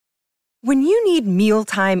When you need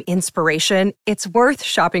mealtime inspiration, it's worth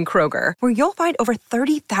shopping Kroger, where you'll find over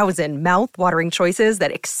 30,000 mouth-watering choices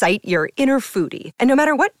that excite your inner foodie. And no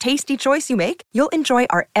matter what tasty choice you make, you'll enjoy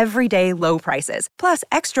our everyday low prices, plus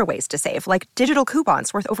extra ways to save, like digital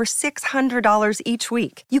coupons worth over $600 each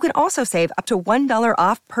week. You can also save up to $1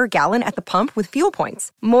 off per gallon at the pump with fuel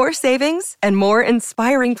points. More savings and more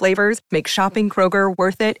inspiring flavors make shopping Kroger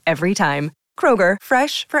worth it every time. Kroger,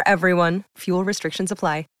 fresh for everyone. Fuel restrictions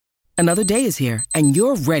apply. Another day is here, and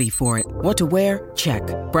you're ready for it. What to wear? Check.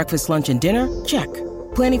 Breakfast, lunch, and dinner? Check.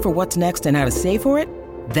 Planning for what's next and how to save for it?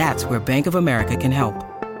 That's where Bank of America can help.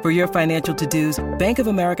 For your financial to-dos, Bank of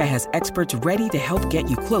America has experts ready to help get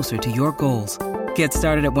you closer to your goals. Get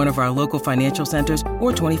started at one of our local financial centers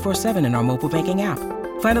or 24/7 in our mobile banking app.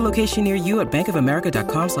 Find a location near you at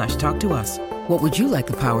bankofamerica.com/talktous. What would you like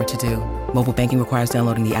the power to do? Mobile banking requires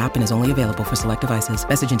downloading the app and is only available for select devices.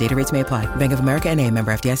 Message and data rates may apply. Bank of America N.A.,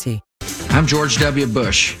 member FDIC. I'm George W.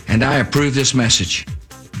 Bush, and I approve this message.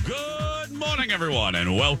 Good morning, everyone,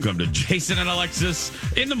 and welcome to Jason and Alexis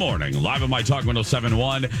in the Morning, live on My Talk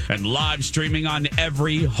 1071 and live streaming on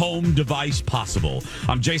every home device possible.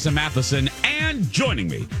 I'm Jason Matheson, and joining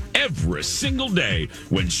me every single day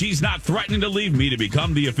when she's not threatening to leave me to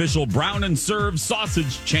become the official Brown and Serve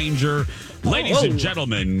sausage changer, ladies and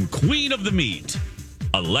gentlemen, Queen of the Meat,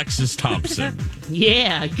 Alexis Thompson.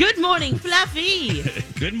 Yeah. Good morning, Fluffy.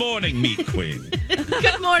 Good morning, Meat Queen.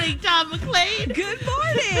 Good morning, Tom McClain. Good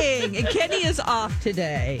morning. And Kenny is off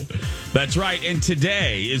today. That's right. And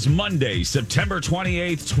today is Monday, September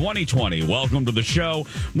 28th, 2020. Welcome to the show.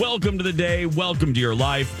 Welcome to the day. Welcome to your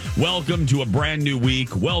life. Welcome to a brand new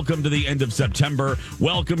week. Welcome to the end of September.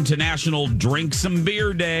 Welcome to National Drink Some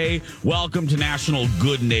Beer Day. Welcome to National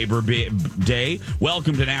Good Neighbor Day.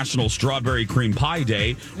 Welcome to National Strawberry Cream Pie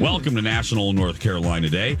Day. Welcome to National North Carolina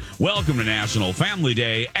Day. Welcome to National Family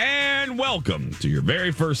Day. And welcome to your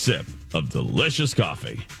very first sip of delicious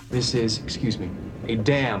coffee. This is, excuse me, a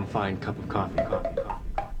damn fine cup of coffee.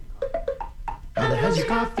 How the hell's your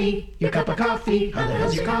coffee? Your cup of coffee? How the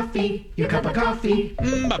hell's your coffee? Your cup of coffee?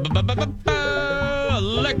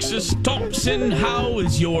 Alexis Thompson, how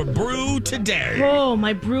is your brew today? Oh,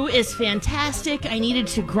 my brew is fantastic. I needed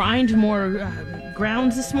to grind more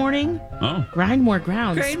grounds this morning. Oh. Grind more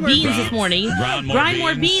grounds. Beans this morning. Grind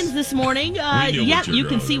more beans this morning. Yep, you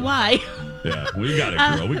can see why. Yeah, we got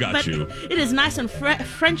it, girl. We got you. It is nice and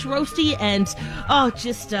French roasty and,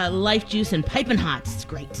 just life juice and piping hot. It's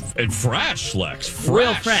great. And fresh, Lex. Fresh.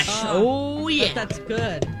 Real fresh. Oh, yeah. That's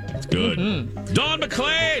good. It's good. Mm-hmm. Dawn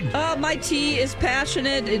McClain. My tea is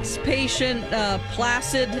passionate. It's patient,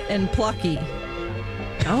 placid, and plucky.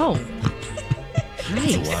 Oh.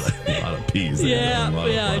 Nice. A lot of peas.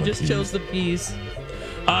 I just chose the peas.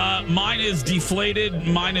 Mine is deflated,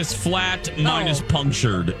 mine is flat, mine is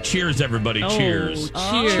punctured. Cheers, everybody. Cheers.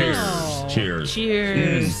 Cheers.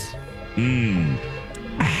 Cheers.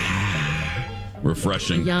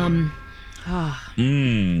 Refreshing. Yum.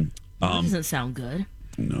 That doesn't sound good.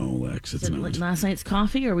 No, Lex, it's Is it not. like last night's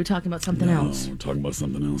coffee, or are we talking about something else? We're talking about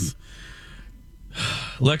something else.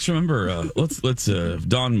 Lex, remember, let's if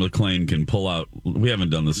Dawn McClain can pull out, we haven't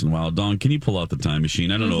done this in a while. Dawn, can you pull out the time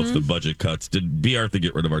machine? I don't know if the budget cuts. Did B. Arthur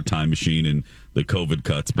get rid of our time machine and the COVID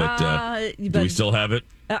cuts? But do we still have it?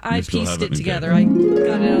 I pieced it together. I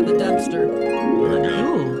got it out of the dumpster. There we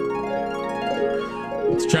go. Ooh.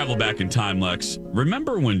 Let's travel back in time, Lex.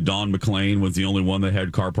 Remember when Dawn McClain was the only one that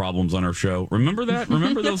had car problems on our show? Remember that?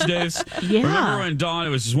 Remember those days? Yeah. Remember when Dawn, it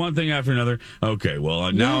was just one thing after another? Okay,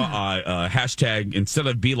 well, now I hashtag, instead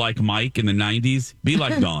of be like Mike in the 90s, be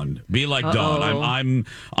like Dawn. Be like Dawn.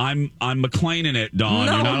 I'm McClain in it, Dawn.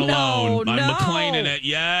 You're not alone. I'm McClain in it.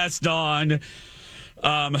 Yes, Dawn.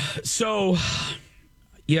 So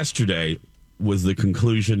yesterday was the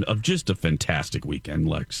conclusion of just a fantastic weekend,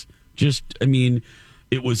 Lex.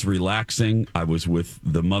 It was relaxing. I was with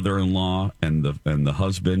the mother-in-law and the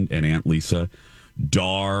husband and Aunt Lisa.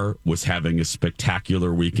 Dar was having a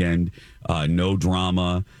spectacular weekend. No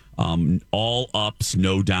drama. All ups,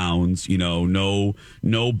 no downs. No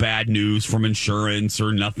bad news from insurance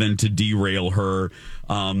or nothing to derail her.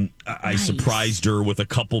 I surprised her with a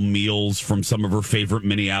couple meals from some of her favorite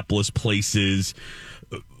Minneapolis places.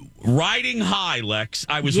 Riding high, Lex.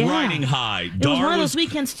 I was riding high. It was one of those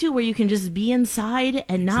weekends, too, where you can just be inside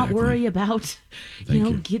and not worry about,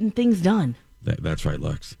 getting things done. That's right,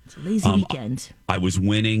 Lex. It's a lazy weekend. I was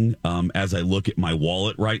winning. As I look at my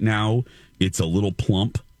wallet right now, it's a little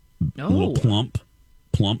plump. Oh. A little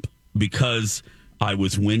plump, because I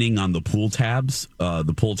was winning on the pool tabs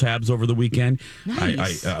over the weekend.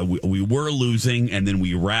 Nice. We were losing, and then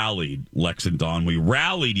we rallied, Lex and Dawn. We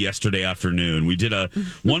rallied yesterday afternoon. We did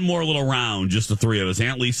one more little round, just the three of us.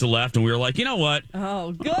 Aunt Lisa left, and we were like, you know what?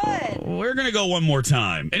 Oh, good. We're going to go one more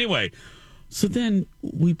time. Anyway, so then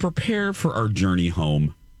we prepare for our journey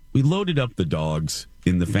home. We loaded up the dogs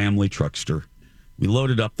in the family truckster. We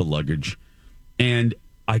loaded up the luggage, and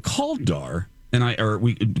I called Dar,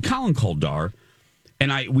 Colin called Dar.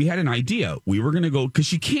 And we had an idea. We were going to go because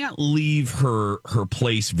she can't leave her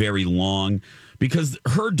place very long because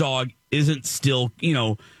her dog isn't still,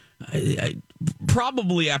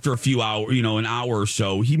 probably after a few hours, an hour or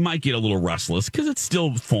so, he might get a little restless because it's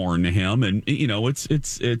still foreign to him, and it's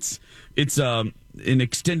an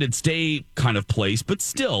extended stay kind of place, but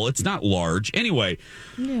still, it's not large. Anyway,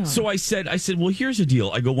 So I said, well, here's the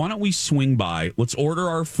deal. I go, why don't we swing by? Let's order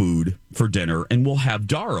our food for dinner, and we'll have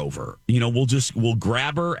Dar over. We'll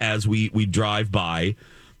grab her as we drive by,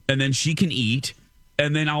 and then she can eat,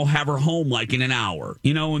 and then I'll have her home like in an hour,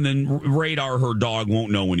 and then Radar, her dog,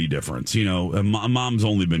 won't know any difference. Mom's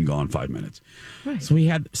only been gone 5 minutes.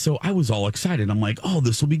 Right. So I was all excited. I'm like, oh,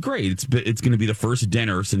 this will be great. It's going to be the first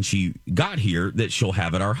dinner since she got here that she'll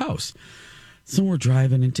have at our house. So we're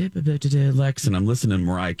driving and Lex, and I'm listening to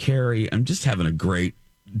Mariah Carey. I'm just having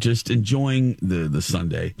just enjoying the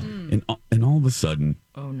Sunday. And all of a sudden,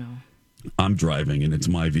 oh no, I'm driving and it's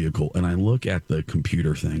my vehicle, and I look at the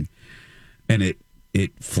computer thing, and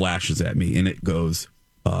it flashes at me, and it goes,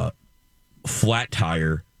 flat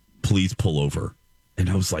tire, please pull over. And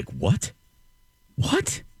I was like, what?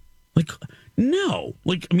 Like, no.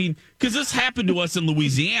 Like, I mean, because this happened to us in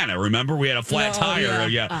Louisiana. Remember? We had a flat tire.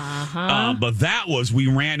 Yeah. Uh-huh. But we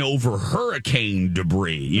ran over hurricane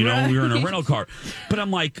debris. Right. We were in a rental car. But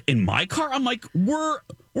I'm like, in my car, I'm like, we're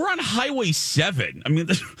on Highway 7. I mean,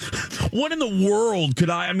 what in the world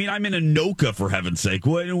could I'm in Anoka, for heaven's sake.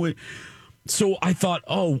 What? So I thought,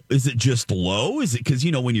 oh, is it just low? Is it because,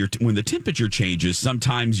 when the temperature changes,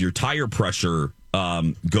 sometimes your tire pressure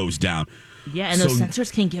goes down. Yeah, and those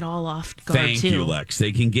sensors can get all off guard, thank you, Lex.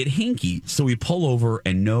 They can get hinky. So we pull over,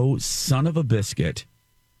 and no son of a Betty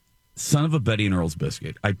and Earl's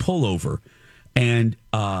biscuit. I pull over, and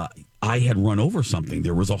I had run over something.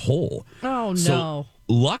 There was a hole. Oh, no. So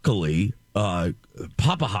luckily, Papa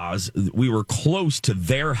Haas, we were close to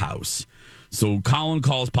their house. So Colin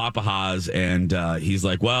calls Papa Haas, and he's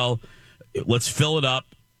like, well, let's fill it up,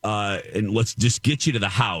 and let's just get you to the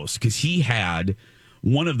house. Because he had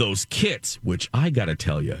one of those kits, which I got to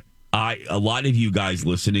tell you, a lot of you guys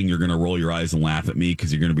listening, you're going to roll your eyes and laugh at me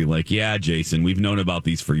because you're going to be like, yeah, Jason, we've known about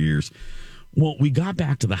these for years. Well, we got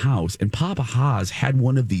back to the house, and Papa Haas had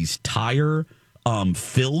one of these tire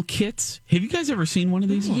fill kits. Have you guys ever seen one of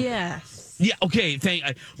these? Yes. Yeah. Okay.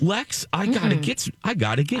 Lex. I gotta get. I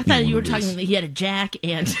thought you were talking that he had a jack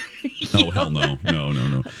and. Oh hell no.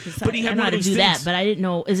 But he had one of those things. That, but I didn't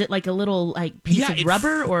know. Is it like a little piece of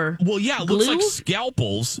rubber or? Well, yeah, it glue? looks like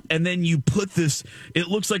scalpels, and then you put this. It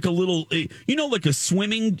looks like a little, like a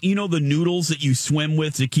swimming. The noodles that you swim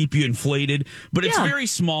with to keep you inflated, but it's very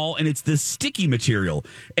small, and it's this sticky material.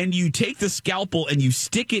 And you take the scalpel and you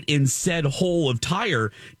stick it in said hole of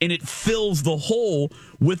tire, and it fills the hole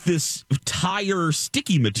with this tire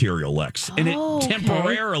sticky material, Lex, and it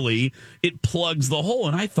temporarily it plugs the hole.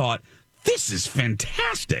 And I thought, this is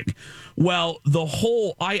fantastic. Well, the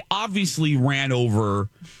hole, I obviously ran over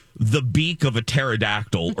the beak of a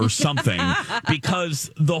pterodactyl or something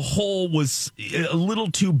because the hole was a little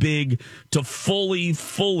too big to fully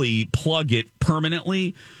plug it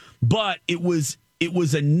permanently, but it was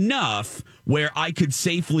enough where I could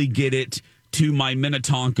safely get it to my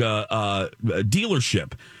Minnetonka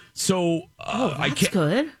dealership. So that's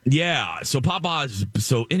good. Yeah. So Papa's.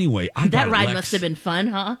 So anyway, that ride must have been fun,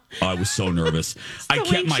 huh? I was so nervous.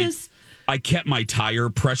 I kept my tire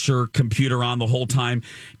pressure computer on the whole time,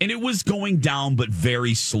 and it was going down, but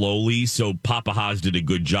very slowly. So Papa Haas did a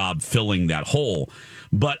good job filling that hole.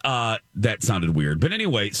 But that sounded weird. But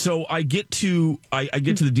anyway, so I get to the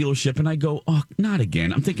dealership, and I go, oh, not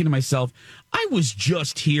again. I'm thinking to myself, I was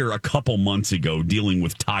just here a couple months ago dealing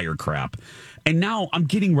with tire crap, and now I'm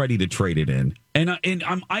getting ready to trade it in. And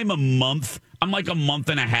I'm a month. I'm like a month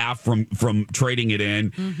and a half from trading it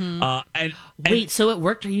in. Mm-hmm. Wait, so it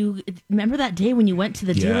worked? Remember that day when you went to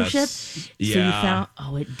the dealership? Yeah. So you found,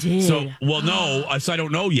 it did. So, no, I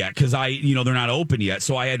don't know yet because they're not open yet.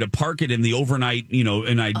 So I had to park it in the overnight,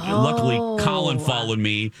 and luckily Colin followed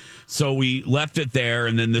me. So we left it there.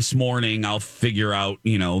 And then this morning I'll figure out,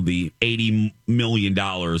 the $80 million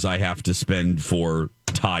I have to spend for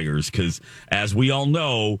tires because, as we all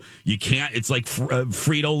know, you can't. It's like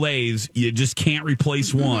Frito Lay's. You just can't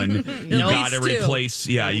replace one. You got to replace.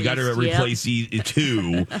 Yeah, you got to replace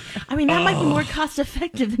two. I mean, that might be more cost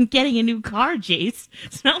effective than getting a new car, Jace.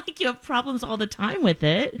 It's not like you have problems all the time with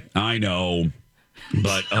it. I know.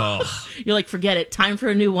 But you're like, forget it. Time for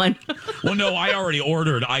a new one. Well, no, I already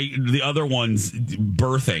ordered. The other one's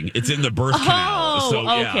birthing. It's in the birth canal. So,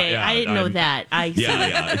 okay. I didn't know that.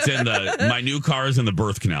 It's in my new car is in the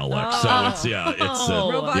birth canal, Lex. So it's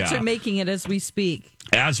robots are making it as we speak.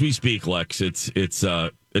 As we speak, Lex. It's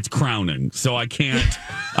crowning. So I can't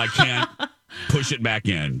push it back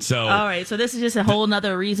in. So all right, so this is just a whole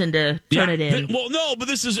nother reason to turn it in. Well, no, but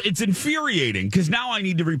it's infuriating because now I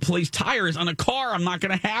need to replace tires on a car I'm not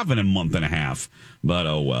going to have in a month and a half. But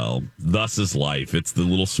oh well, thus is life. It's the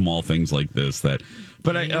little small things like this that.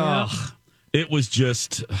 But it was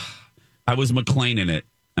just I was McLeaning it.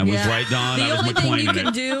 I was right, Don. The only thing you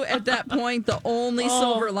can do at that point, the only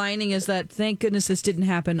silver lining is that thank goodness this didn't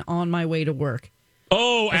happen on my way to work.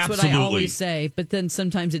 Oh, that's absolutely. What I always say, but then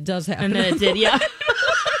sometimes it does happen. And then it did, yeah.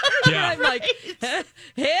 I'm like,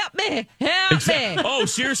 help me. Oh,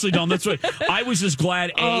 seriously, Dawn, that's right. I was just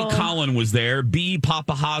glad, A, Colin was there, B,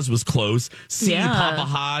 Papa Haas was close, C, Papa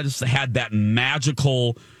Haas had that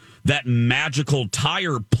magical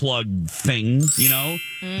tire plug thing,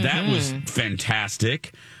 That was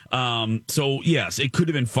fantastic. So, yes, it could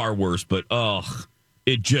have been far worse, but,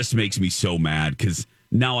 it just makes me so mad because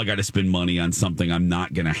now I got to spend money on something I'm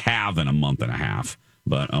not going to have in a month and a half.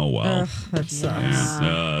 But, oh, well. That sucks.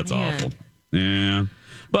 That's awful. Yeah.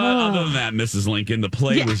 But other than that, Mrs. Lincoln, the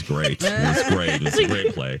play was great. It was great. It was a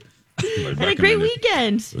great play. And a great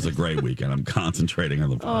weekend. It was a great weekend. I'm concentrating on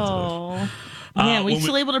the positive. Yeah, were you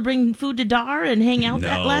still able to bring food to Dar and hang out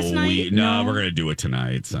last night? No, we're going to do it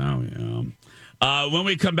tonight. So, yeah. When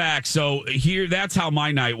we come back, so here, that's how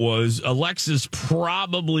my night was. Alexis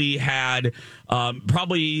probably had,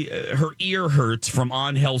 her ear hurts from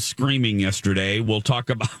Angel screaming yesterday. We'll talk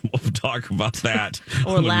about that.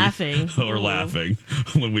 Or laughing. Laughing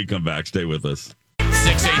when we come back. Stay with us.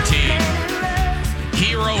 6:18.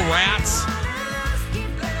 Hero Rats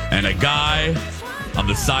and a guy on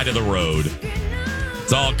the side of the road.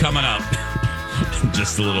 It's all coming up.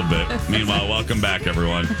 Just a little bit. Meanwhile, welcome back,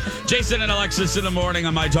 everyone. Jason and Alexis in the morning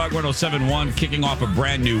on My Talk 107.1, kicking off a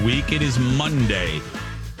brand new week. It is Monday,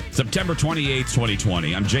 September 28th,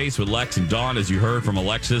 2020. I'm Jace with Lex and Dawn, as you heard from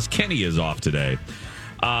Alexis. Kenny is off today.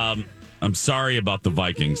 I'm sorry about the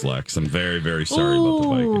Vikings, Lex. I'm very, very sorry about the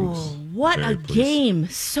Vikings. What a game.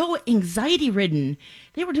 So anxiety-ridden.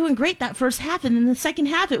 They were doing great that first half, and then the second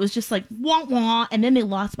half, it was just like, wah-wah, and then they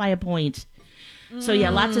lost by a point. So, yeah,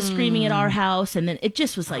 lots of screaming at our house, and then it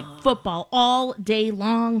just was like football all day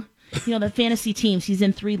long. The fantasy teams, he's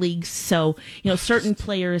in 3 leagues, so, certain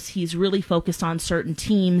players, he's really focused on certain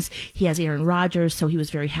teams. He has Aaron Rodgers, so he was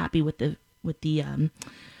very happy with the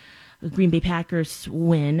Green Bay Packers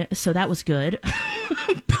win, so that was good.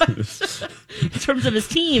 But in terms of his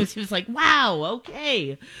teams, he was like, wow,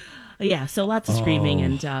 okay. Yeah, so lots of screaming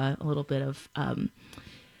and a little bit of...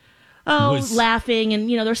 laughing, and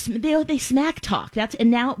they smack talk. And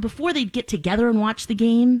now before they'd get together and watch the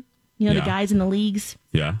game, the guys in the leagues.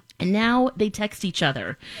 Yeah. And now they text each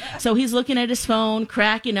other. So he's looking at his phone,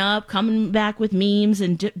 cracking up, coming back with memes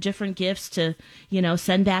and different gifts to,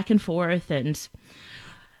 send back and forth, and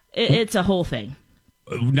it's a whole thing.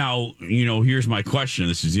 Now, here's my question.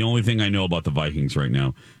 This is the only thing I know about the Vikings right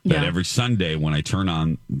now. That every Sunday when I turn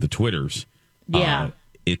on the Twitters,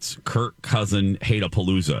 it's Kirk Cousin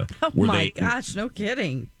Hate-a-Palooza. Oh, gosh, no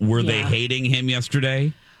kidding. Were they hating him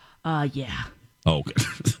yesterday? Yeah. Oh,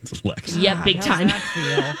 Lex. Yeah, big time.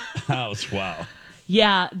 Wow.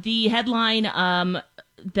 Yeah, the headline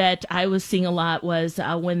that I was seeing a lot was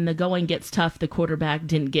when the going gets tough, the quarterback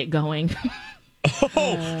didn't get going.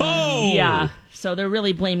 Yeah. So they're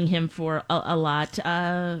really blaming him for a lot.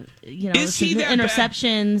 Is he that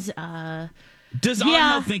interceptions. Does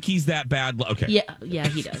Angel think he's that bad? Okay. Yeah,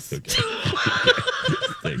 he does.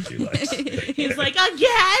 Thank you, Lex. He's like,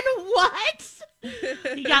 again? What?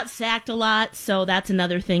 He got sacked a lot, so that's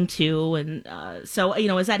another thing, too. And so,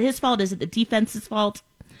 is that his fault? Is it the defense's fault?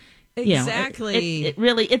 Exactly. It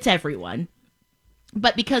really, it's everyone.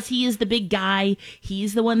 But because he is the big guy,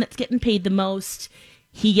 he's the one that's getting paid the most,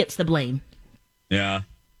 he gets the blame. Yeah.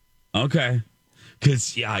 Okay.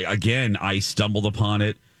 Because, again, I stumbled upon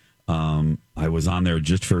it. I was on there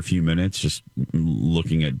just for a few minutes, just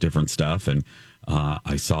looking at different stuff, and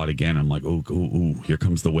I saw it again. I'm like, oh, here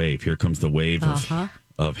comes the wave. Here comes the wave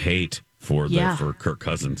of hate for Kirk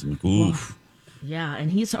Cousins. I'm like, oof. Yeah,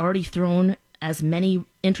 and he's already thrown as many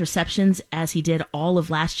interceptions as he did all of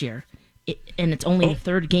last year. And it's only the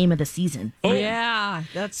third game of the season. Yeah,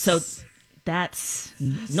 that's no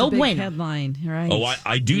a big bueno. headline, right? Oh,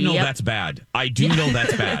 I do know that's bad. I do know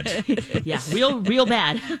that's bad. Yeah, real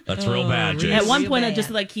bad. That's real bad, Jace. At one point, I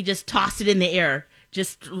just he just tossed it in the air.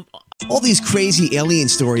 Just all these crazy alien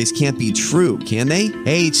stories can't be true, can they?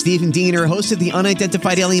 Hey, it's Stephen Diener, host of the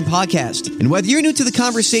Unidentified Alien Podcast. And whether you're new to the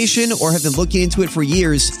conversation or have been looking into it for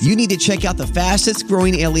years, you need to check out the fastest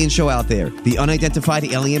growing alien show out there, the Unidentified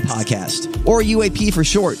Alien Podcast, or UAP for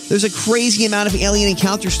short. There's a crazy amount of alien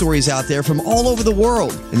encounter stories out there from all over the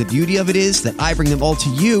world. And the beauty of it is that I bring them all to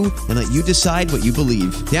you and let you decide what you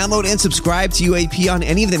believe. Download and subscribe to UAP on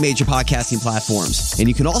any of the major podcasting platforms. And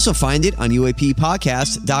you can also find it on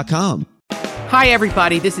UAPpodcast.com. Hi,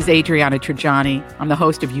 everybody. This is Adriana Trajani. I'm the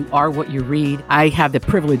host of You Are What You Read. I have the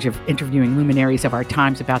privilege of interviewing luminaries of our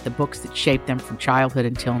times about the books that shaped them from childhood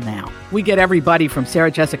until now. We get everybody from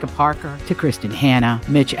Sarah Jessica Parker to Kristen Hanna,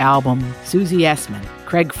 Mitch Albom, Susie Essman,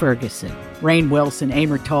 Craig Ferguson, Rainn Wilson,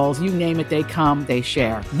 Amor Tolls, you name it, they come, they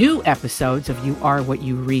share. New episodes of You Are What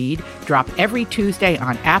You Read drop every Tuesday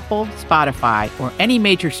on Apple, Spotify, or any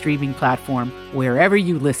major streaming platform wherever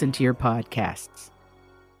you listen to your podcasts.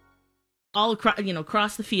 All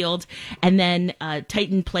across the field, and then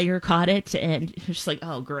Titan player caught it, and it's just like,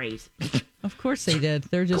 oh, great. Of course they did.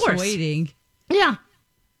 They're just waiting. Yeah.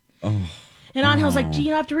 Oh. And Angel's like,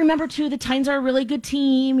 you have to remember, too, the Titans are a really good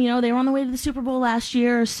team. They were on the way to the Super Bowl last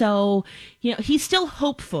year, so, he's still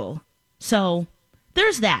hopeful. So,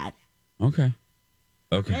 there's that. Okay.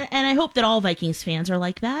 And I hope that all Vikings fans are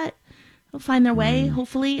like that. They'll find their way,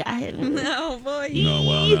 hopefully. No, boy. No,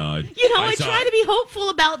 well, no. I try to be hopeful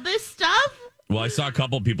about this stuff. Well, I saw a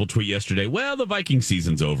couple people tweet yesterday, well, the Viking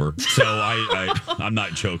season's over. So I'm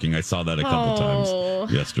not joking. I saw that a couple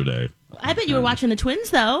times yesterday. I bet you were watching the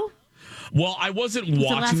Twins, though. Well, I wasn't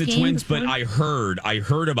watching the Twins, but I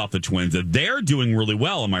heard about the Twins that they're doing really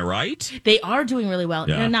well. Am I right? They are doing really well.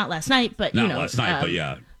 Yeah. Not last night, but, Not last night, but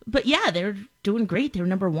yeah. But yeah, they're doing great. They're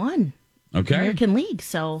number one. Okay. American League,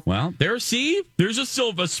 so. Well, there's a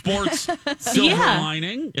sports silver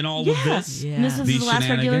lining in all of this. Yeah. And this is the last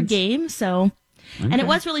regular game, so. Okay. And it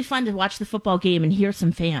was really fun to watch the football game and hear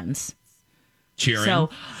some fans. Cheering. Well,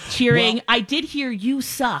 I did hear you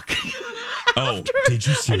suck. Oh, did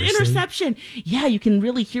you seriously? An interception. Yeah, you can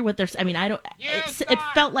really hear what they're. I mean, it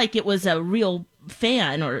felt like it was a real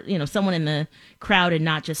fan or someone in the crowd and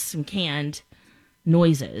not just some canned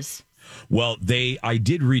noises. Well, I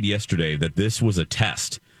did read yesterday that this was a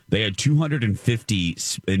test. They had 250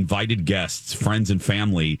 invited guests, friends and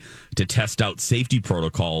family, to test out safety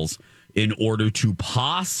protocols in order to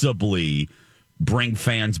possibly bring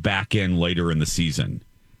fans back in later in the season.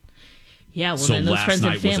 Yeah, well, so then those friends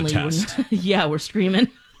and family we're screaming.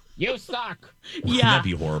 You suck. Yeah, that'd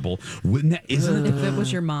be horrible. Wouldn't that? Isn't if it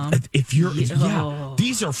was your mom? If you're,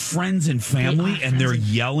 these are friends and family, and they're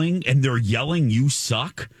yelling, "You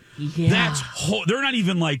suck." Yeah, they're not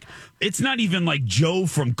even like. It's not even like Joe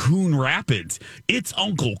from Coon Rapids. It's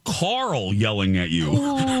Uncle Carl yelling at you.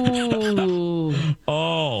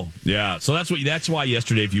 Oh, yeah. So that's why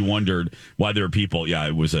yesterday, if you wondered why there were people,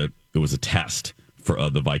 it was a test for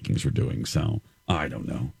the Vikings were doing. So I don't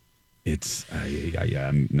know.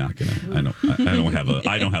 I'm not gonna. I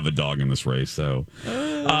don't have a dog in this race. So,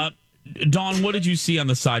 Dawn, what did you see on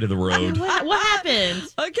the side of the road? What happened?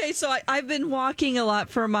 Okay, so I've been walking a lot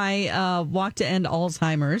for my Walk to End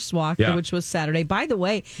Alzheimer's walk, which was Saturday. By the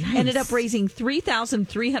way, ended up raising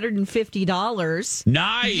 $3,350.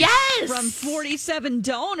 Nice. Yes, from 47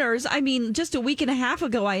 donors. I mean, just a week and a half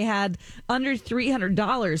ago, I had under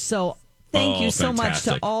 $300. So. Thank you so much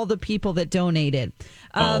to all the people that donated.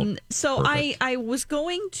 So I was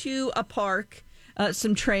going to a park,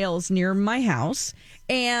 some trails near my house,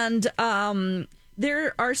 and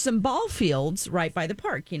there are some ball fields right by the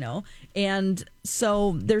park, and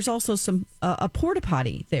so there's also a porta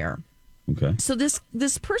potty there. Okay. So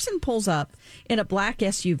this person pulls up in a black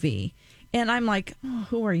SUV. And I'm like, oh,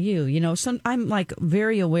 who are you? I'm like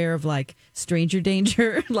very aware of like stranger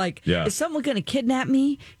danger. Like, is someone going to kidnap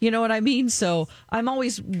me? You know what I mean? So I'm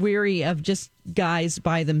always weary of just guys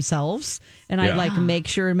by themselves. And I like make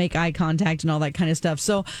sure and make eye contact and all that kind of stuff.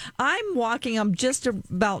 So I'm walking. I'm just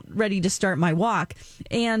about ready to start my walk.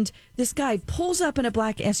 And this guy pulls up in a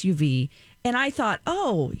black SUV. And I thought,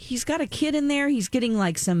 oh, he's got a kid in there. He's getting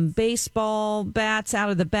like some baseball bats out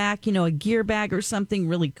of the back, a gear bag or something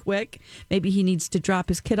really quick. Maybe he needs to drop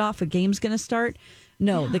his kid off. A game's going to start.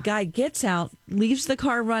 No, the guy gets out, leaves the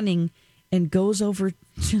car running, and goes over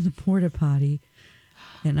to the porta potty.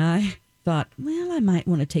 And I thought, well, I might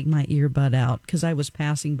want to take my earbud out because I was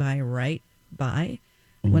passing by right by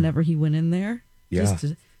whenever he went in there. Yeah.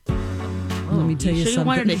 Let me tell you something. You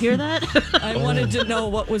wanted to hear that? I wanted to know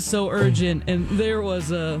what was so urgent, and there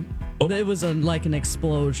was like an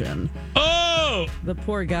explosion. Oh! The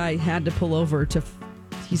poor guy had to pull over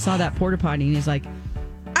he saw that porta potty, and he's like,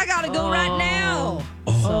 I gotta go right now.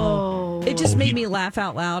 So it just made me laugh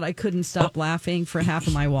out loud. I couldn't stop laughing for half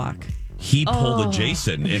of my walk. He pulled a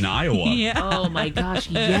Jason in Iowa. Yeah. Oh my gosh,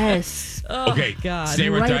 yes. Okay, God. stay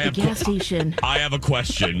Right there. at the gas station. I have a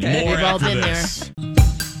question. More We've all after been this.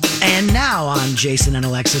 And now on Jason and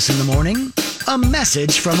Alexis in the Morning, a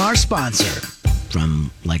message from our sponsor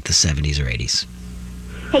from like the 70s or 80s.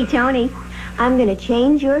 Hey, Tony, I'm going to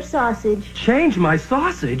change your sausage. Change my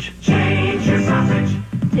sausage? Change your sausage.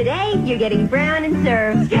 Today, you're getting brown and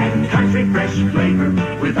served. Get country fresh flavor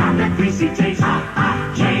without that greasy taste.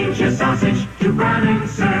 Change your sausage to brown and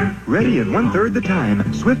serve. Ready in 1/3 the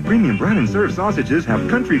time. Swift Premium Brown and Serve sausages have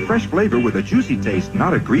country fresh flavor with a juicy taste,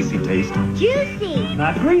 not a greasy taste. Juicy.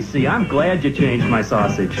 Not greasy. I'm glad you changed my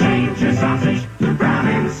sausage. Change your sausage to brown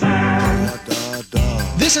and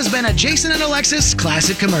serve. This has been a Jason and Alexis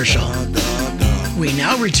classic commercial. We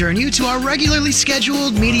now return you to our regularly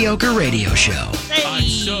scheduled mediocre radio show.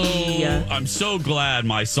 I'm so glad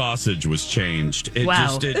my sausage was changed. It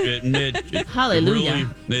Wow. it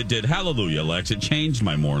Hallelujah. It did. Hallelujah, Lex. It changed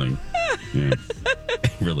my morning. Yeah,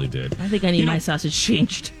 it really did. I think I need my sausage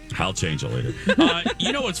changed. I'll change it later.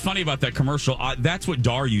 You know what's funny about that commercial? That's what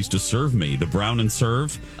Dar used to serve me, the brown and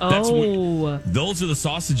serve. Those are the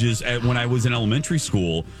sausages when I was in elementary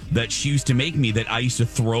school that she used to make me that I used to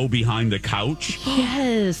throw behind the couch.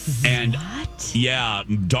 Yes. And yeah,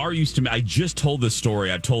 Dar used to. I just told this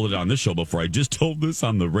story. I've told it on this show before. I just told this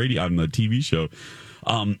on the radio, on the TV show.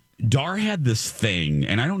 Dar had this thing,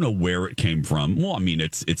 and I don't know where it came from. Well, I mean,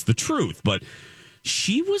 it's the truth, but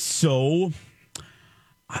she was so.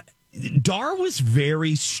 Dar was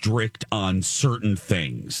very strict on certain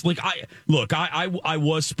things. Like I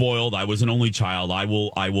was spoiled. I was an only child. I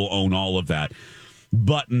will own all of that.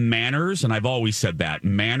 But manners, and I've always said that,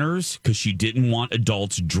 manners, because she didn't want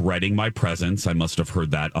adults dreading my presence. I must have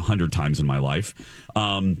heard that 100 times in my life.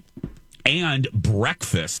 And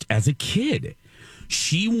breakfast as a kid.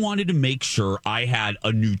 She wanted to make sure I had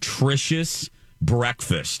a nutritious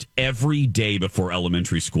breakfast every day before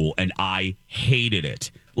elementary school, and I hated it.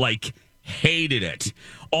 Like, hated it.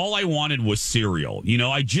 All I wanted was cereal. You know,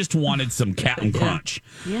 I just wanted some Captain Crunch.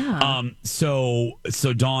 Yeah. So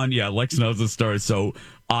Dawn, yeah, Lex knows the story. So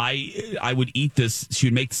I would eat this. She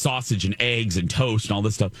would make sausage and eggs and toast and all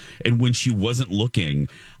this stuff. And when she wasn't looking,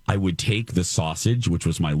 I would take the sausage, which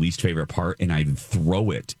was my least favorite part, and I'd throw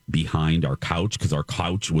it behind our couch because our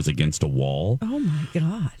couch was against a wall. Oh, my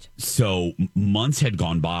God. So months had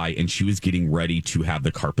gone by, and she was getting ready to have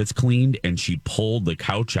the carpets cleaned, and she pulled the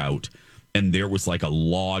couch out, and there was like a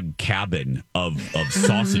log cabin of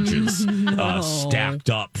sausages stacked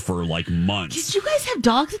up for like months. Did you guys have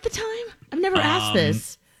dogs at the time? I've never asked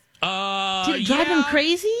this. Did it drive them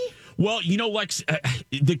crazy? Well, you know, Lex,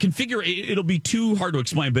 it'll be too hard to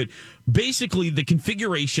explain, but basically the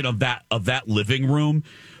configuration of that living room,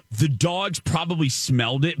 the dogs probably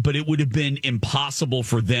smelled it, but it would have been impossible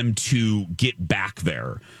for them to get back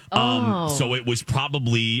there. So it was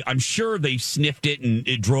probably, I'm sure they sniffed it and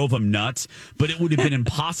it drove them nuts, but it would have been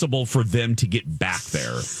impossible for them to get back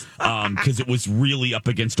there because it was really up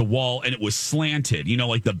against a wall and it was slanted. You know,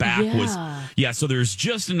 like the back was. Yeah, so there's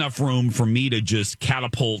just enough room for me to just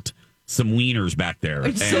catapult some wieners back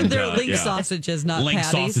there. So they're link sausages, not link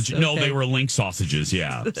patties? Sausage. No, they were link sausages,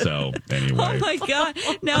 yeah. So, anyway. Oh, my God.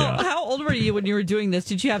 Now, how old were you when you were doing this?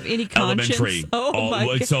 Did you have any conscience? Elementary.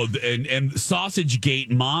 My God. So, and Sausage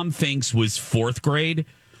Gate, Mom thinks was 4th grade.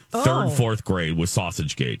 Third, 4th grade was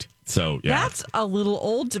Sausage Gate. So, yeah. That's a little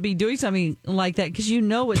old to be doing something like that because you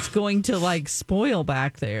know it's going to, like, spoil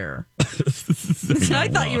back there. I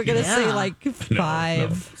thought you were going to say, like,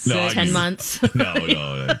 5, 6. 10 months. No.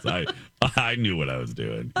 I knew what I was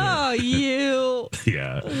doing. Yeah. Oh, you.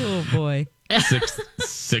 Yeah. Oh, boy.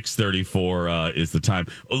 6:34 is the time.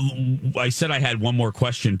 I said I had one more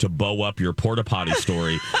question to bow up your porta potty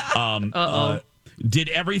story. Did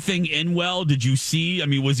everything end well? Did you see? I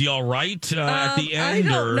mean, was he all right at the end? I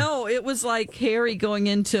don't know. It was like Harry going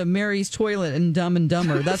into Mary's toilet in Dumb and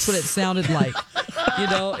Dumber. That's what it sounded like. You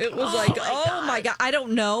know, it was like, oh my God. I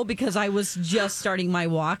don't know because I was just starting my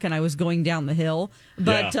walk and I was going down the hill.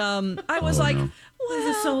 But I was like, Was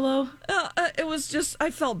it solo? It was just,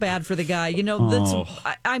 I felt bad for the guy. You know,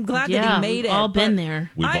 I'm glad that he made it. We've all been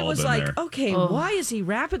there. I was like, okay, why is he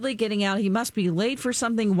rapidly getting out? He must be late for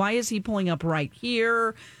something. Why is he pulling up right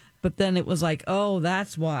here? But then it was like, oh,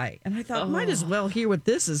 that's why. And I thought, might as well hear what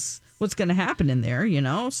this is what's going to happen in there,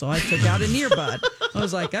 So I took out an earbud. I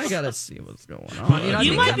was like, I got to see what's going on.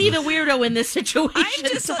 You might be the weirro in this situation.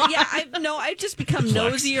 I've just become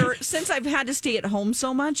nosier since I've had to stay at home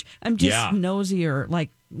so much. I'm just nosier, like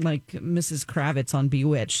Mrs. Kravitz on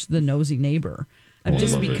Bewitched, the nosy neighbor. I've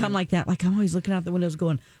just become like that. Like I'm always looking out the windows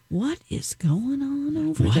going, what is going on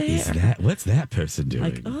over there? What is that? What's that person doing?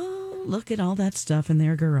 Like, look at all that stuff in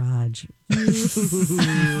their garage.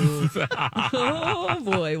 Oh,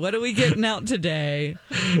 boy. What are we getting out today?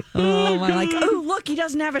 Look, he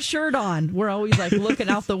doesn't have a shirt on. We're always like looking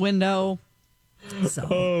out the window. So.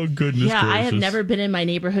 Oh, goodness Yeah, gracious. I have never been in my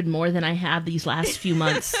neighborhood more than I have these last few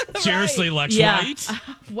months. Seriously, Lex, yeah. right?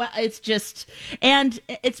 Well, it's just, and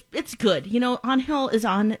it's good. On Hill is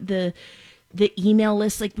on the email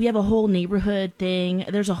list. Like, we have a whole neighborhood thing.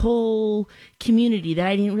 There's a whole community that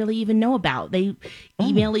I didn't really even know about. They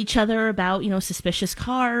email each other about, suspicious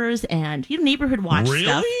cars and, neighborhood watch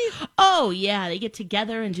stuff. Oh, yeah. They get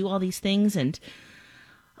together and do all these things. And,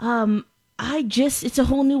 it's a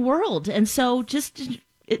whole new world. And so just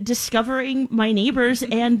discovering my neighbors,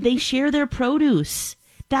 and they share their produce.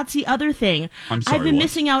 That's the other thing. I've been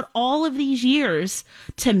missing out all of these years.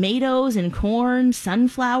 Tomatoes and corn,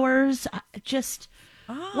 sunflowers.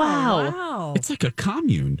 Wow. It's like a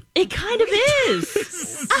commune. It kind of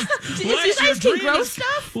is. You guys can grow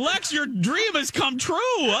stuff? Lex, your dream has come true,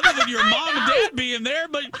 other than your mom and dad being there,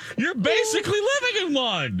 but you're basically living in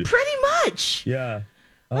one. Pretty much. Yeah.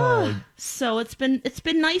 So it's been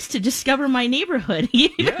nice to discover my neighborhood,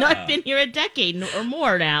 even though I've been here a decade or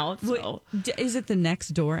more now. So. Is it the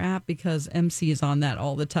Nextdoor app? Because MC is on that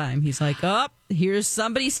all the time. He's like, here's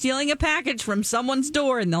somebody stealing a package from someone's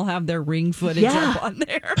door, and they'll have their Ring footage up on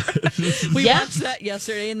there. We watched that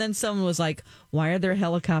yesterday, and then someone was like, why are there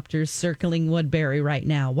helicopters circling Woodbury right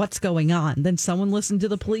now? What's going on? Then someone listened to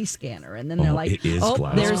the police scanner, and then they're like,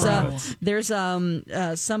 there's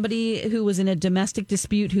somebody who was in a domestic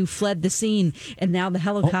dispute who fled the scene, and now the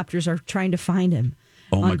helicopters are trying to find him.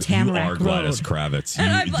 Oh on my Tamarack God, you are Gladys Kravitz.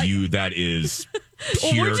 That is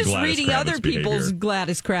pure we're just Gladys reading Kravitz other people's behavior.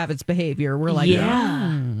 Gladys Kravitz behavior. We're like,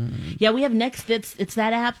 Yeah, we have NextFits. It's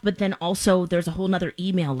that app, but then also there's a whole nother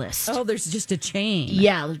email list. Oh, there's just a chain.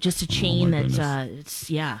 Yeah, just a chain I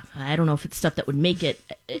don't know if it's stuff that would make it.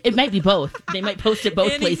 It might be both. They might post it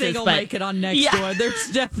both Anything places. will but make it on Nextdoor.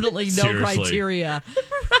 There's definitely no Seriously. criteria.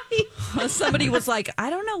 Right. Somebody was like, I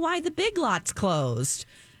don't know why the Big Lot's closed.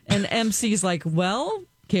 And MC's like, well,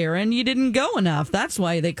 Karen, you didn't go enough. That's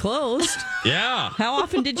why they closed. Yeah. How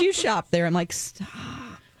often did you shop there? I'm like, stop.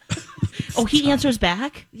 Oh, he answers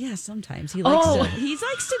back? Yeah, sometimes. He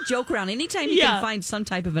likes to joke around. Anytime he can find some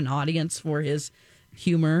type of an audience for his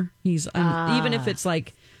humor, he's even if it's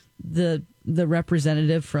like the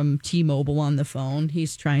representative from T-Mobile on the phone,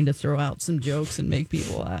 he's trying to throw out some jokes and make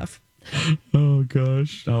people laugh. Oh,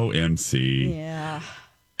 gosh. Oh, MC. Yeah.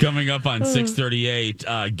 Coming up on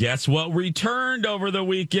 6:38, guess what returned over the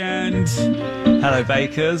weekend? Hello,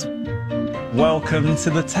 bakers. Welcome to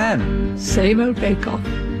the 10. Same old bake-off.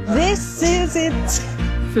 This is it.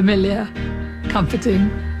 Familiar, comforting,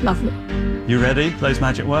 lovely. You ready? Those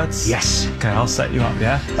magic words? Yes. Okay, I'll set you up,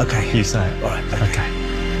 yeah? Okay. You say it. All right.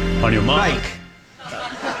 Okay. On your mark. Bake.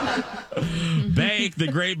 Bake, the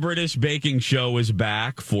Great British Baking Show, is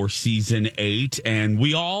back for season 8, and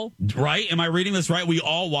we all, right? Am I reading this right? We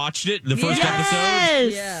all watched it, the first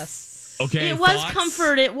episode? Yes. Okay. It was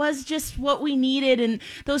comfort. It was just what we needed. And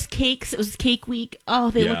those cakes, it was cake week.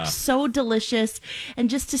 Oh, they looked so delicious. And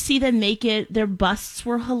just to see them make it, their busts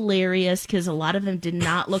were hilarious because a lot of them did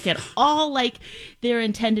not look at all like their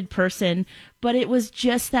intended person. But it was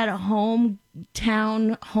just that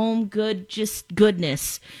hometown, home good, just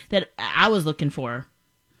goodness that I was looking for.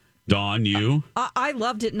 Dawn, you? I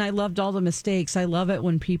loved it, and I loved all the mistakes. I love it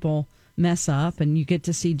when people mess up, and you get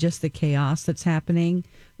to see just the chaos that's happening.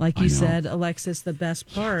 Like you said, Alexis, the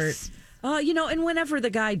best part. And whenever the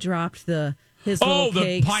guy dropped his little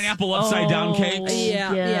cakes. Pineapple upside down cakes?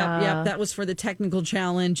 Yeah. That was for the technical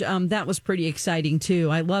challenge. That was pretty exciting,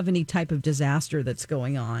 too. I love any type of disaster that's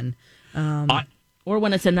going on. Or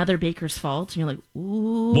when it's another baker's fault, and you're like,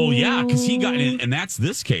 ooh. Well, yeah, because he got in, and that's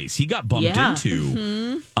this case. He got bumped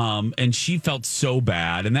into, and she felt so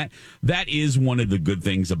bad, and that is one of the good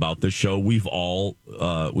things about the show. We've all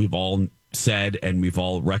said and we've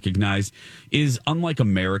all recognized is, unlike a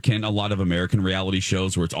lot of American reality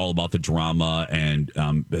shows where it's all about the drama and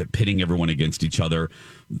pitting everyone against each other.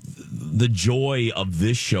 The joy of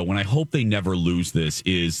this show, and I hope they never lose this,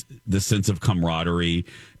 is the sense of camaraderie.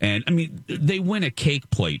 And I mean, they win a cake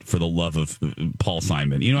plate for the love of Paul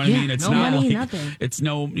Simon. You know what I mean? It's no money, nothing. It's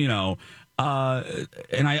no,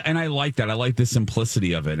 and I like that. I like the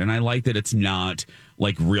simplicity of it, and I like that it's not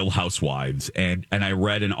like Real Housewives. And I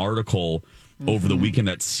read an article over the weekend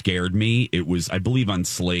that scared me. It was, I believe, on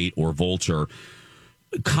Slate or Vulture,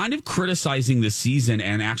 kind of criticizing this season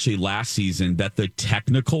and actually last season that the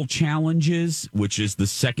technical challenges, which is the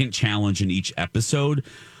second challenge in each episode,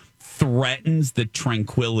 threatens the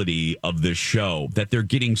tranquility of the show, that they're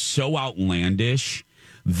getting so outlandish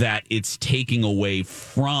that it's taking away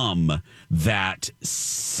from that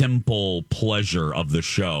simple pleasure of the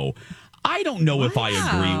show. I don't know if I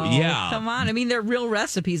agree. Yeah. Come on. I mean, they're real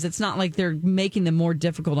recipes. It's not like they're making them more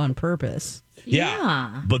difficult on purpose.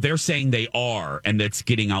 Yeah. But they're saying they are, and that's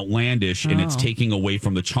getting outlandish, and it's taking away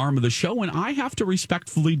from the charm of the show, and I have to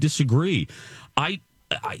respectfully disagree. I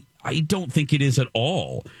don't think it is at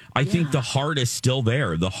all. I think the heart is still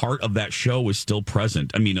there. The heart of that show is still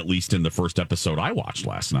present. I mean, at least in the first episode I watched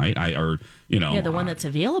last night. The one that's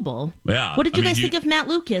available. Yeah. What did you guys think of Matt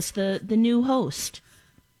Lucas, the new host?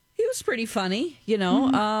 He was pretty funny, you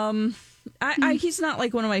know. He's not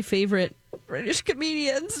like one of my favorite British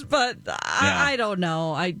comedians, but I don't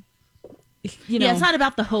know. It's not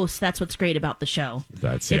about the host. That's what's great about the show.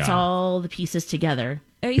 It's all the pieces together.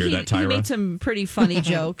 He made some pretty funny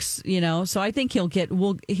jokes, you know. So I think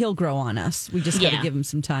he'll grow on us. We just got to give him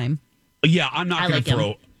some time. Yeah, I'm not going to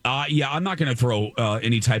throw. I'm not going to throw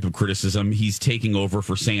any type of criticism. He's taking over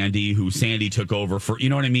for Sandy, who Sandy took over for. You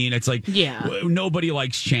know what I mean? It's like nobody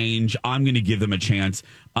likes change. I'm going to give them a chance.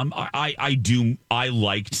 I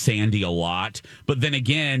liked Sandy a lot, but then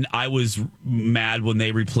again, I was mad when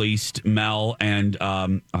they replaced Mel and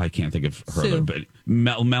I can't think of her, Sue. but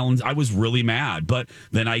Mel. I was really mad, but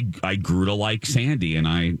then I grew to like Sandy,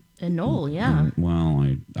 and Noel, yeah.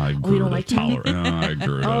 Well, I grew you don't to like him? I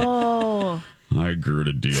grew to. I grew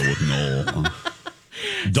to deal with Noel.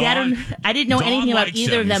 I didn't know anything about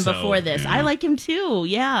either of them so, before this. yeah. I like him too.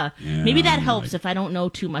 Yeah. Maybe that helps if I don't know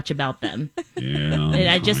too much about them. Yeah. And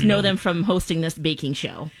I just know them from hosting this baking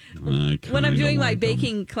show. When I'm doing my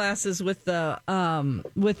baking classes with the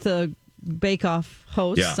Bake Off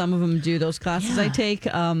hosts, some of them do those classes I take.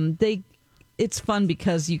 It's fun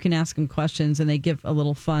because you can ask them questions and they give a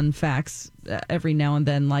little fun facts every now and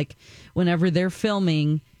then. Like whenever they're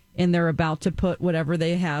filming and they're about to put whatever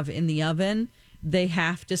they have in the oven, they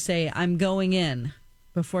have to say, "I'm going in,"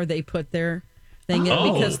 before they put their thing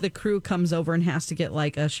in, because the crew comes over and has to get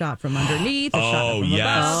like a shot from underneath, a shot from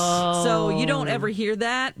above. So you don't ever hear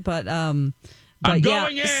that, but I'm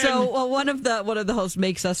going in. So one of the hosts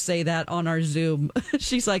makes us say that on our Zoom.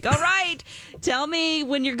 She's like, "All right, tell me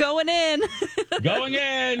when you're going in." Going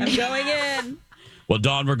in. I'm going in. Well,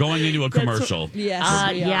 Dawn, we're going into a commercial. Yes.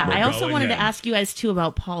 I also wanted to ask you guys too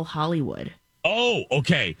about Paul Hollywood. Oh,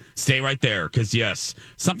 okay. Stay right there, because yes,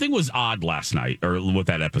 something was odd last night, or with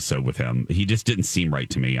that episode with him. He just didn't seem right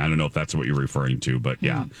to me. I don't know if that's what you're referring to, but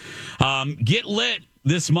yeah. Get lit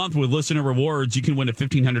this month with listener rewards. You can win a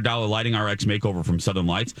 $1,500 Lighting RX makeover from Southern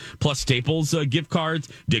Lights, plus Staples gift cards,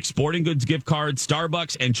 Dick's Sporting Goods gift cards,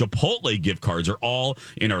 Starbucks, and Chipotle gift cards are all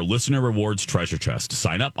in our listener rewards treasure chest.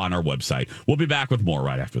 Sign up on our website. We'll be back with more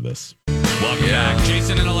right after this. Welcome back.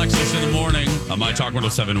 Jason and Alexis in the morning on My Talk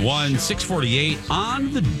 107.1, 648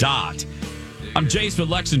 on the dot. I'm Jace with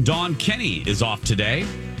Lex and Dawn. Kenny is off today.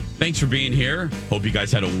 Thanks for being here. Hope you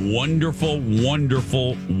guys had a wonderful,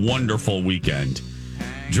 wonderful, wonderful weekend.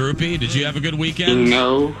 Droopy, did you have a good weekend? You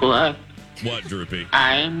know what? What, Droopy?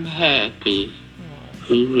 I'm happy.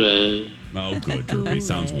 Hooray. Oh, good, Droopy.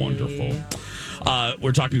 Sounds wonderful.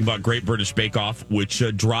 We're talking about Great British Bake Off, which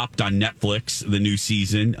dropped on Netflix, the new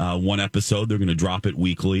season. One episode. They're going to drop it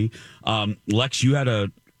weekly. Lex, you had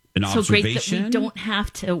an observation? So great that we don't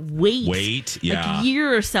have to wait like a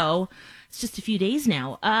year or so. It's just a few days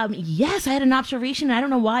now. Yes, I had an observation. I don't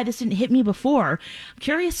know why this didn't hit me before. I'm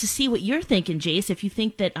curious to see what you're thinking, Jace, if you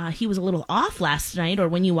think that he was a little off last night or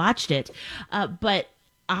when you watched it. But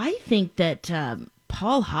I think that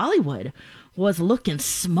Paul Hollywood was looking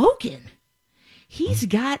smoking. He's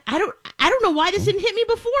got, I don't know why this didn't hit me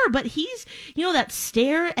before, but he's, that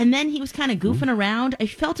stare, and then he was kind of goofing around. I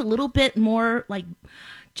felt a little bit more like,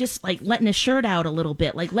 just like letting his shirt out a little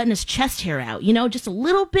bit, like letting his chest hair out, just a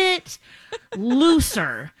little bit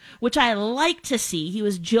looser, which I like to see. He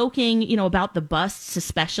was joking, about the busts,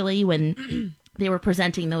 especially when they were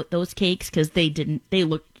presenting those cakes, because they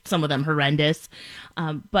looked, some of them, horrendous.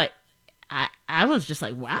 But I was just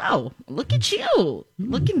like, wow, look at you.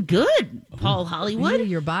 Looking good, Paul Hollywood. Maybe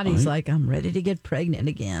your body's like, I'm ready to get pregnant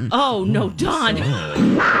again. Oh, no, Dawn.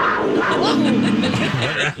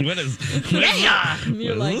 What is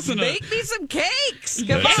You're like, make me some cakes.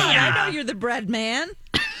 Come on, I know you're the bread man.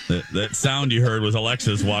 That sound you heard was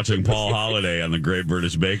Alexis watching Paul Holiday on the Great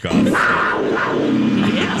British Bake Off.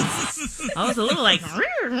 Yes. I was a little like,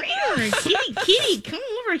 kitty, come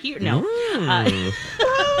over here. No.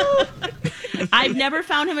 I've never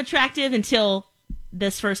found him attractive until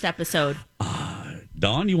this first episode.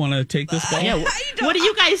 Dawn, you want to take this ball? Yeah. What do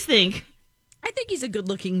you guys think? I think he's a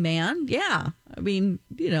good-looking man. Yeah. I mean,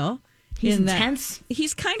 he's intense.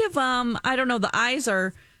 He's kind of, I don't know, the eyes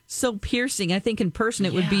are so piercing. I think in person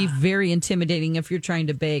it would be very intimidating if you're trying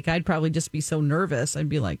to bake. I'd probably just be so nervous. I'd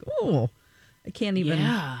be like, oh, I can't even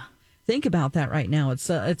think about that right now.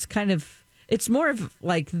 It's kind of, it's more of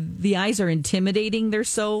like the eyes are intimidating. They're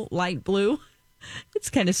so light blue. It's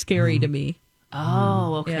kind of scary to me.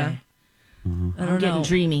 Oh, okay. Yeah. I'm getting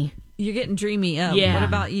dreamy. You're getting dreamy. Yeah. What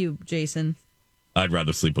about you, Jason? I'd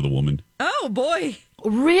rather sleep with a woman. Oh, boy.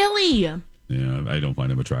 Really? Yeah, I don't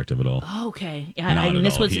find him attractive at all. Okay. Yeah,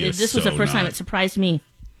 this was the first time it surprised me.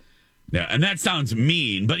 Yeah, and that sounds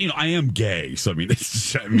mean, but I am gay, so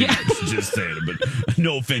it's just saying. But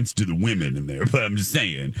no offense to the women in there, but I'm just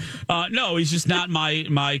saying. No, he's just not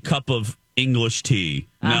my cup of English tea.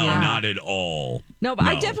 No, not at all. No, but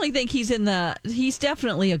I definitely think he's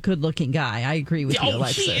definitely a good-looking guy. I agree with you,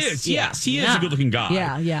 Alexis. He is. Yes, he is a good-looking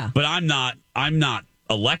guy. Yeah. But I'm not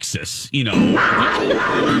Alexis, No,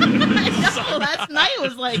 last night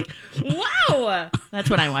was like, wow. That's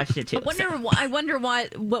when I watched it too. I wonder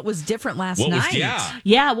what was different last night.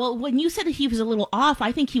 Yeah. Well, when you said he was a little off,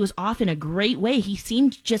 I think he was off in a great way. He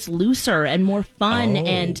seemed just looser and more fun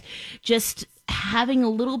and just having a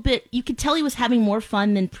little bit. You could tell he was having more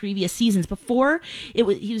fun than previous seasons. Before, he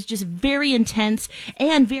was just very intense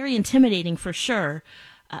and very intimidating for sure.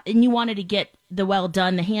 And you wanted to get the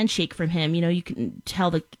the handshake from him. You can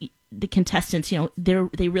tell the contestants,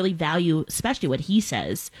 they really value, especially what he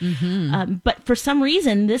says. Mm-hmm. But for some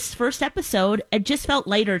reason, this first episode, it just felt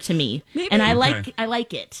lighter to me, and I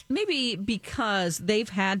like it. Maybe because they've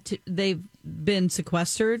been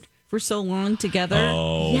sequestered for so long together.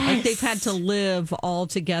 Oh, yes. Like they've had to live all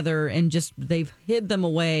together, and just they've hid them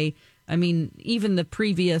away. I mean, even the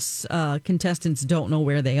previous contestants don't know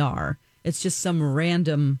where they are. It's just some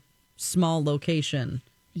random small location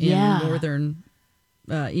in northern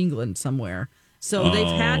England somewhere. So they've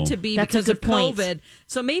had to be because of COVID.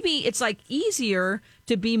 So maybe it's like easier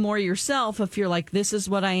to be more yourself if you're like, this is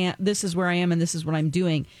what I am, this is where I am, and this is what I'm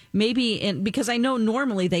doing. Maybe because I know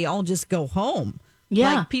normally they all just go home.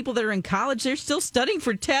 Yeah. Like people that are in college, they're still studying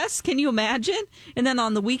for tests. Can you imagine? And then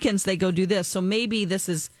on the weekends they go do this. So maybe this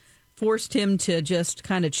has forced him to just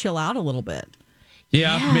kind of chill out a little bit.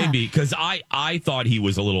 Yeah, maybe, because I thought he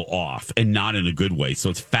was a little off and not in a good way. So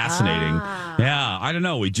it's fascinating. Yeah, I don't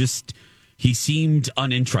know. He seemed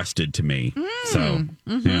uninterested to me. So,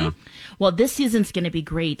 yeah. Well, this season's going to be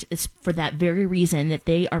great. It's for that very reason that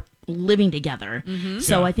they are living together. Mm-hmm.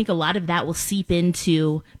 So I think a lot of that will seep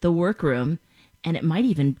into the workroom, and it might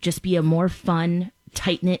even just be a more fun,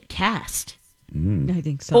 tight-knit cast. I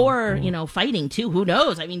think so. Or, fighting, too. Who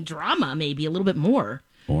knows? I mean, drama, maybe a little bit more.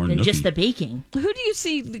 Than just the baking. Who do you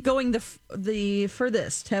see going the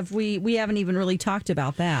furthest? We haven't even really talked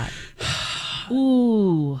about that.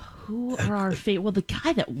 Ooh, who are our favorite? Well, the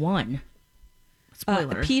guy that won.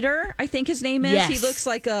 Spoiler. Peter, I think his name is. Yes. He looks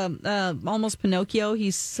like almost Pinocchio.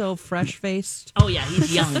 He's so fresh faced. Oh yeah,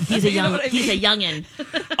 he's young. He's a young. He's a youngin.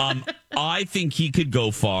 I think he could go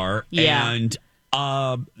far. Yeah. And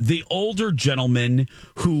the older gentleman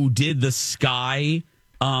who did the sky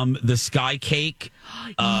cake.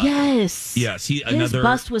 Yes. His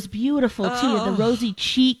bust was beautiful too. The rosy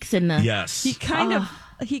cheeks and the. Yes. He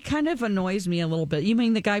kind of annoys me a little bit. You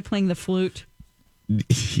mean the guy playing the flute?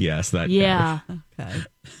 Yes, that. Yeah. Guy. Okay.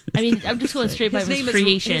 I mean, I'm just going straight by his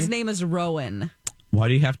creation. His name is Rowan. Why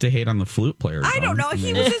do you have to hate on the flute player? I don't know.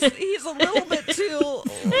 He's a little bit too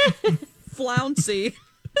flouncy.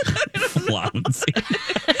 Flouncy.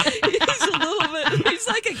 He's a little bit. He's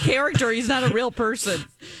like a character. He's not a real person.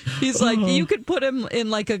 He's like you could put him in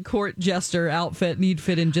like a court jester outfit, and he'd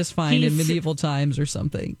fit in just fine in medieval times or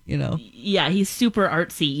something. Yeah, he's super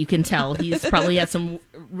artsy. You can tell he's probably has some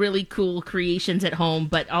really cool creations at home,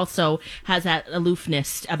 but also has that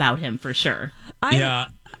aloofness about him for sure. I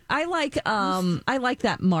like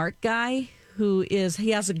that Mark guy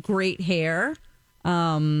he has a great hair.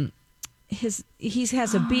 He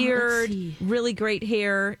has a beard, really great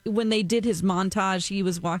hair. When they did his montage, he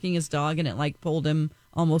was walking his dog and it pulled him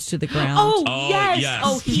almost to the ground. Oh yes.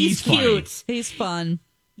 Oh, he's cute. Funny. He's fun.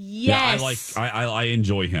 Yes. Yeah, I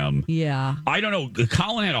enjoy him. Yeah. I don't know.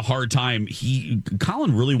 Colin had a hard time.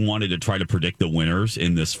 Colin really wanted to try to predict the winners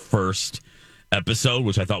in this first episode,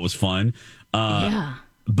 which I thought was fun. Yeah.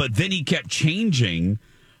 But then he kept changing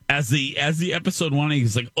As the episode went,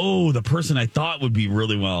 he's like, "Oh, the person I thought would be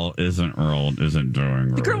really well isn't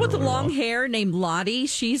doing." The girl with the really long well. hair named Lottie,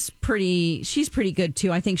 she's pretty good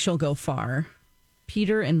too. I think she'll go far.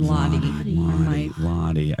 Peter and Lottie.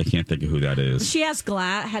 Lottie. I can't think of who that is. She has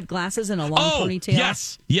had glasses and a long ponytail.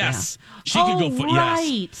 Yes. Yeah. She could go far.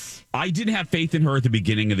 Right. Yes. I didn't have faith in her at the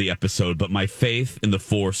beginning of the episode, but my faith in the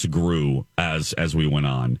Force grew as we went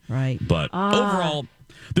on. Right. But overall,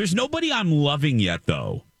 there's nobody I'm loving yet,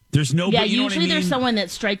 though. There's nobody. Yeah, you know usually what I mean? there's someone that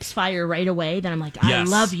strikes fire right away. Then I'm like, I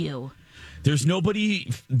love you. There's nobody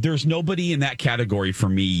in that category for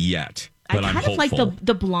me yet. But I kind of like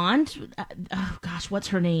the blonde. Oh gosh, what's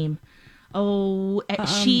her name? Oh,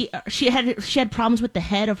 she had problems with the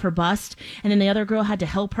head of her bust, and then the other girl had to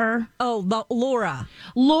help her. Oh, Laura.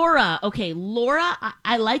 Laura. Okay, Laura.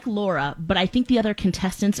 I like Laura, but I think the other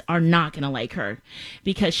contestants are not going to like her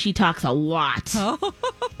because she talks a lot.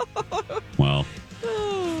 Well.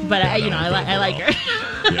 But I like her.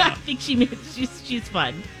 Yeah. I think she's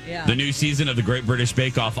fun. Yeah. The new season of the Great British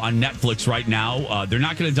Bake Off on Netflix right now. They're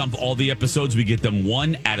not going to dump all the episodes. We get them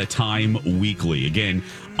one at a time weekly. Again,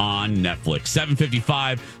 on Netflix.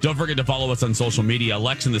 7:55. Don't forget to follow us on social media.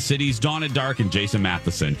 Lex in the Cities, Dawn at Dark, and Jason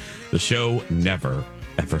Matheson. The show never,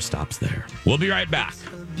 ever stops there. We'll be right back.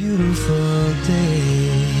 Beautiful day.